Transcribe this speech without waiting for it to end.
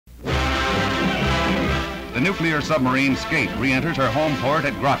the nuclear submarine Skate re-enters her home port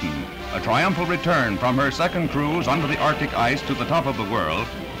at Groton, a triumphal return from her second cruise under the Arctic ice to the top of the world,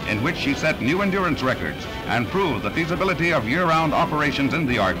 in which she set new endurance records and proved the feasibility of year-round operations in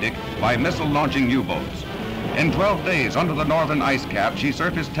the Arctic by missile-launching U-boats. In 12 days under the northern ice cap, she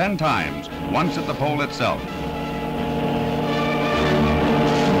surfaced 10 times, once at the pole itself.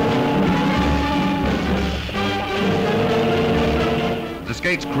 The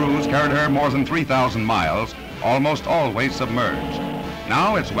Skate's cruise carried her more than 3,000 miles, almost always submerged.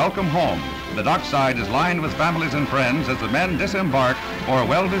 Now it's welcome home. The dockside is lined with families and friends as the men disembark for a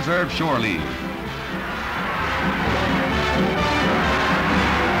well-deserved shore leave.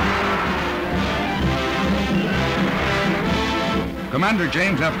 Commander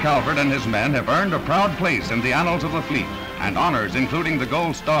James F. Calvert and his men have earned a proud place in the annals of the fleet, and honors including the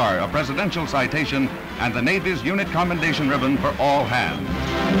Gold Star, a presidential citation, and the Navy's Unit Commendation Ribbon for all hands.